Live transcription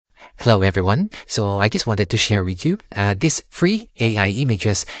Hello everyone. So I just wanted to share with you these free AI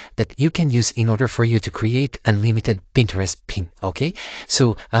images that you can use in order for you to create unlimited Pinterest pin. Okay,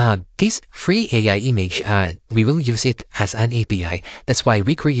 so this free AI image, we will use it as an API. That's why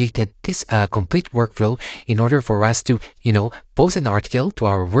we created this complete workflow in order for us to, post an article to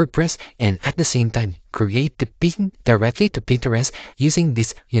our WordPress and at the same time create the pin directly to Pinterest using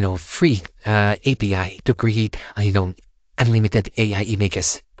this, free API to create, unlimited AI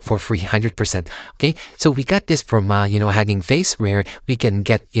images for free 100%. Okay, so we got this from Hugging Face, where we can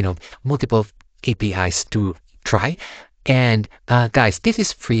get multiple APIs to try. And guys, this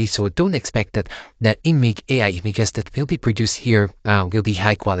is free, so don't expect that the AI images that will be produced here will be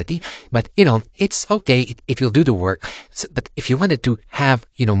high quality. But it's okay if you'll do the work. So, but if you wanted to have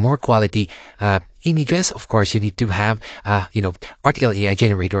more quality images, of course you need to have Article AI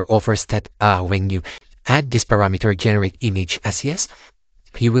Generator offers that when you add this parameter generate image as yes,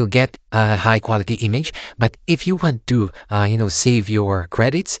 you will get a high quality image. But if you want to save your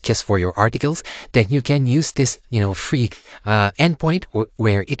credits just for your articles, then you can use this free endpoint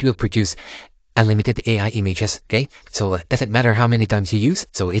where it will produce unlimited AI images. Okay, so it doesn't matter how many times you use,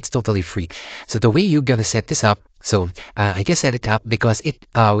 so it's totally free. So the way you're gonna set this up, so I just set it up because it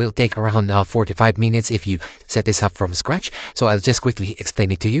will take around 45 minutes if you set this up from scratch. So I'll just quickly explain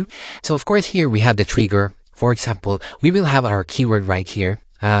it to you. So of course here we have the trigger. For example, we will have our keyword right here.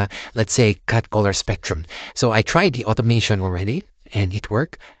 Let's say cut color spectrum. So I tried the automation already and it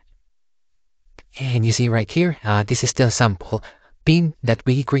worked. And you see right here, this is the sample pin that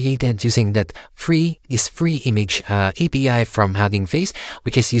we created using that free image API from Hugging Face,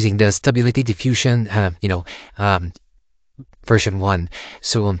 which is using the stability diffusion, version 1.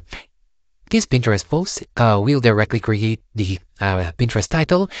 So this Pinterest post will directly create the Pinterest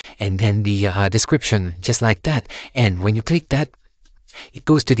title and then the description just like that. And when you click that, it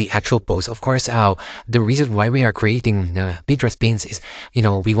goes to the actual post. Of course, the reason why we are creating Pinterest pins is,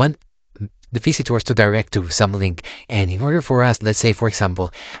 we want the visitors to direct to some link. And in order for us, let's say, for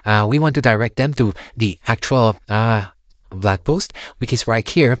example, we want to direct them to the actual blog post, which is right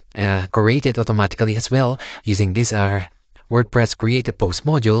here, created automatically as well using this WordPress created post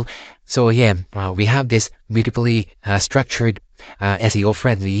module. So yeah, we have this beautifully structured SEO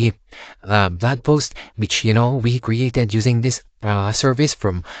friendly blog post, which we created using this service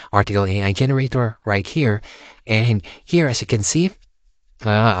from Article AI Generator right here. And here, as you can see,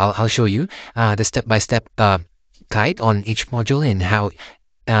 I'll show you the step-by-step guide on each module and how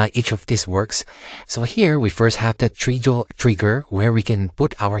each of this works. So here we first have the trigger where we can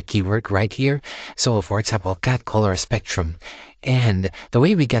put our keyword right here. So for example, cat color spectrum. And the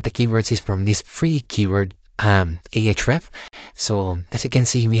way we get the keywords is from this free keyword Ahref. So as you can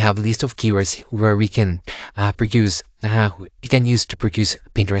see, we have a list of keywords where we can produce you can use to produce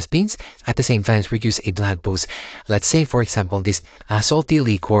Pinterest pins, at the same time produce a blog post. Let's say for example this salty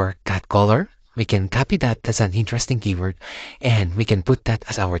liquor cat color. We can copy that as an interesting keyword and we can put that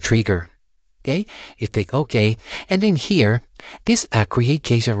as our trigger. Okay, you click OK, and then here, this create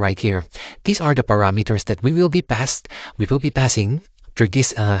JSON right here. These are the parameters that we will be passing through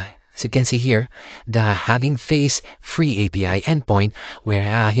this. As you can see here, the Hugging Face free API endpoint,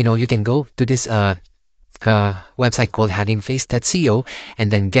 where you can go to this website called huggingface.co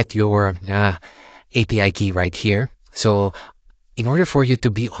and then get your API key right here. So in order for you to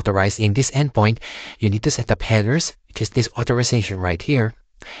be authorized in this endpoint, you need to set up headers, which is this authorization right here.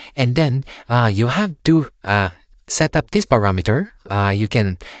 And then you have to set up this parameter. You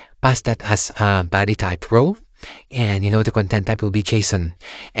can pass that as body type row. And the content type will be JSON.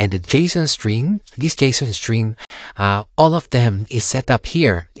 And the JSON string, this JSON string, all of them is set up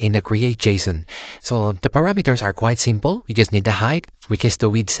here in the create JSON. So the parameters are quite simple. We just need the height, which is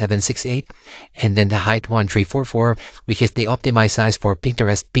the width 768, and then the height 1344, which is the optimized size for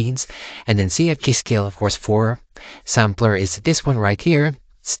Pinterest pins, and then CFG scale, of course, 4. Sampler is this one right here.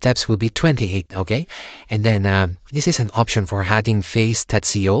 Steps will be 28, okay? And then this is an option for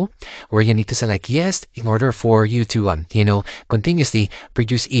huggingface.co where you need to select yes in order for you to continuously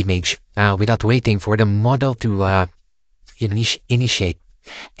produce image without waiting for the model to initiate.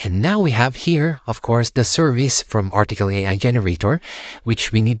 And now we have here, of course, the service from Article AI Generator,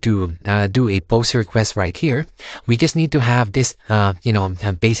 which we need to do a post request right here. We just need to have this,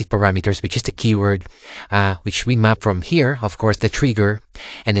 basic parameters, which is the keyword, which we map from here, of course, the trigger,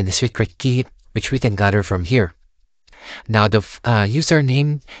 and then the secret key, which we can gather from here. Now the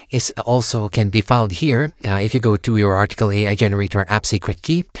username is also can be found here. If you go to your Article AI Generator app secret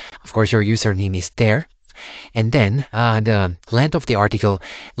key, of course, your username is there. And then the length of the article,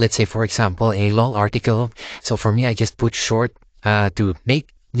 let's say for example a long article. So for me, I just put short to make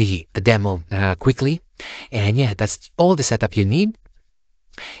the demo quickly. And yeah, that's all the setup you need.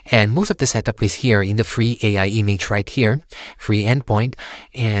 And most of the setup is here in the free AI image right here, free endpoint.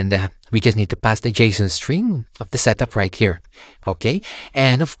 And we just need to pass the JSON string of the setup right here. Okay.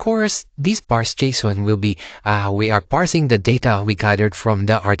 And of course, this parse JSON will be, we are parsing the data we gathered from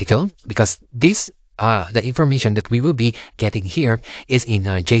the article, because this the information that we will be getting here is in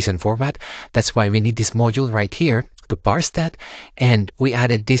JSON format. That's why we need this module right here to parse that. And we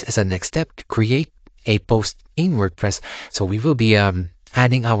added this as a next step to create a post in WordPress. So we will be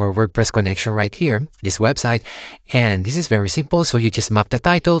adding our WordPress connection right here, this website. And this is very simple. So you just map the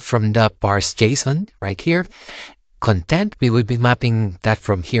title from the parse JSON right here. Content, we will be mapping that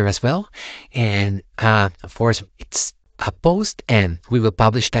from here as well. And of course, it's a post, and we will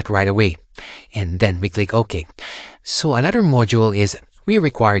publish that right away. And then we click OK. So another module is we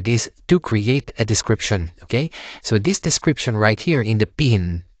require this to create a description. Okay, so this description right here in the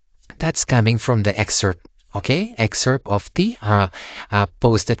pin, that's coming from the excerpt. Okay, excerpt of the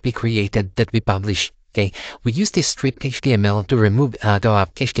post that we created, that we published. Okay, we use this strip HTML to remove the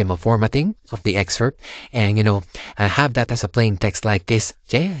HTML formatting of the excerpt, and have that as a plain text like this.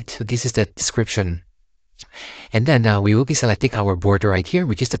 Okay, so this is the description. And then we will be selecting our border right here,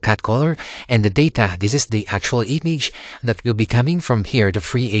 which is the cat color, and the data. This is the actual image that will be coming from here, the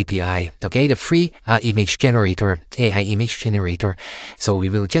free API. Okay, the free image generator, AI image generator. So we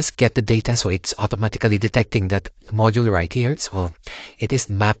will just get the data, so it's automatically detecting that module right here. So it is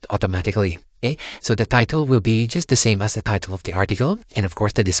mapped automatically. Okay, so the title will be just the same as the title of the article, and of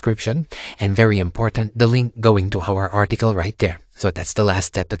course the description, and very important, the link going to our article right there. So that's the last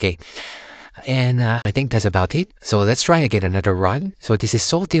step. Okay. And I think that's about it. So let's try again another run. So this is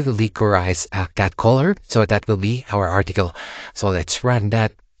salty licorice cat color. So that will be our article. So let's run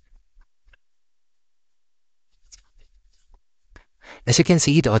that. As you can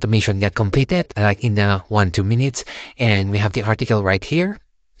see, the automation got completed like in 1-2 minutes. And we have the article right here.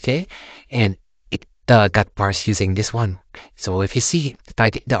 Okay. And it got parsed using this one. So if you see,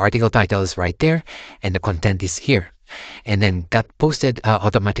 the article title is right there, and the content is here. And then got posted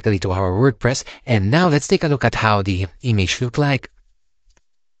automatically to our WordPress. And now let's take a look at how the image look like.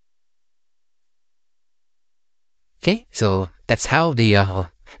 Okay, so that's how the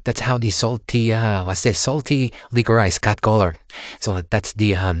salty salty licorice cat color. So that's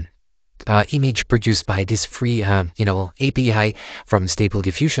the image produced by this free API from Stable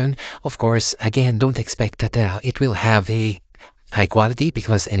Diffusion. Of course, again, don't expect that it will have a high quality,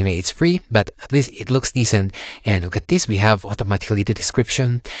 because anyway it's free, but at least it looks decent. And look at this, we have automatically the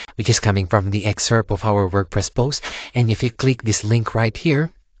description, which is coming from the excerpt of our WordPress post. And if you click this link right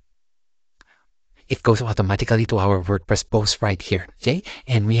here, it goes automatically to our WordPress post right here. Okay,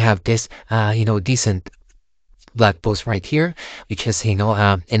 and we have this decent blog post right here, which has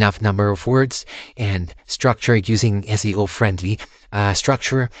enough number of words and structured using SEO friendly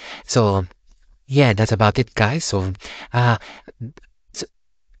structure. So yeah, that's about it, guys. So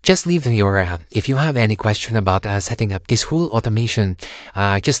just leave your if you have any question about setting up this whole automation,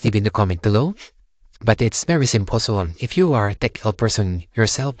 just leave in the comment below. But it's very simple. So if you are a technical person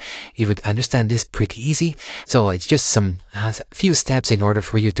yourself, you would understand this pretty easy. So it's just some few steps in order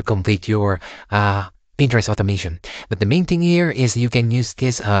for you to complete your Pinterest automation. But the main thing here is you can use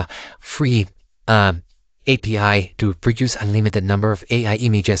this free API to produce unlimited number of AI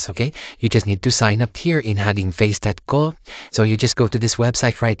images. Okay, you just need to sign up here in addingface.co. So you just go to this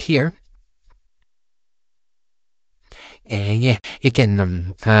website right here, and yeah, you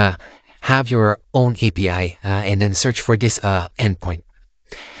can have your own API and then search for this endpoint.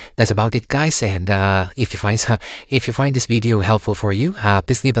 That's about it, guys. And if you find this video helpful for you,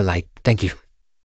 please leave a like. Thank you.